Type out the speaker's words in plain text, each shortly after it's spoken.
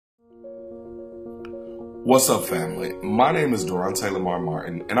What's up, family? My name is Darante LaMar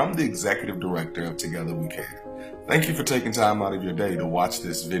Martin, and I'm the Executive Director of Together We Can. Thank you for taking time out of your day to watch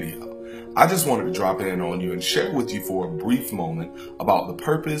this video. I just wanted to drop in on you and share with you for a brief moment about the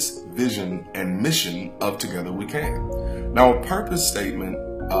purpose, vision, and mission of Together We Can. Now, a purpose statement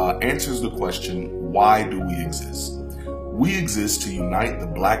answers the question, why do we exist? We exist to unite the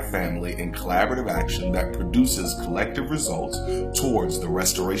Black family in collaborative action that produces collective results towards the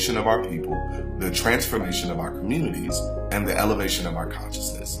restoration of our people, the transformation of our communities, and the elevation of our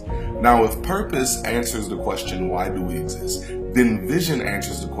consciousness. Now, if purpose answers the question, why do we exist? Then vision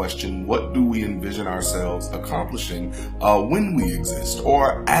answers the question, what do we envision ourselves accomplishing when we exist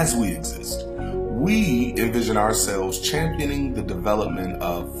or as we exist? We envision ourselves championing the development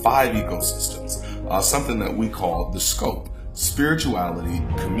of 5 ecosystems, something that we call the scope: spirituality,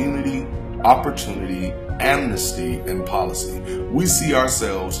 community, opportunity, amnesty, and policy. We see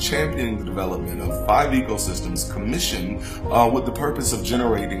ourselves championing the development of 5 ecosystems commissioned with the purpose of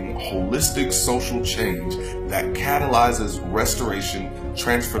generating holistic social change that catalyzes restoration,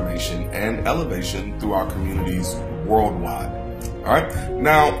 transformation, and elevation through our communities worldwide. All right.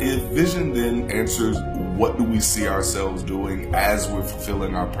 Now, if vision then answers what do we see ourselves doing as we're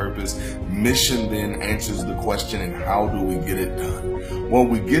fulfilling our purpose, mission then answers the question, and how do we get it done? Well,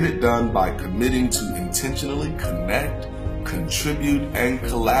 we get it done by committing to intentionally connect, contribute, and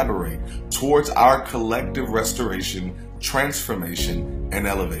collaborate towards our collective restoration, transformation, and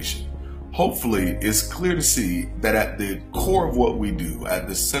elevation. Hopefully, it's clear to see that at the core of what we do, at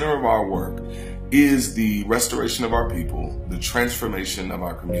the center of our work, is the restoration of our people, the transformation of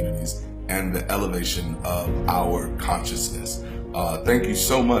our communities, and the elevation of our consciousness. Thank you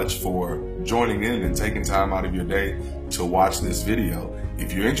so much for joining in and taking time out of your day to watch this video.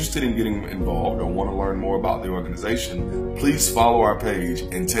 If you're interested in getting involved or want to learn more about the organization, please follow our page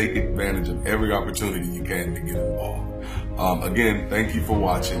and take advantage of every opportunity you can to get involved. Again, thank you for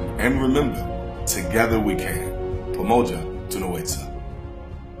watching, and remember, together we can. Pamoja.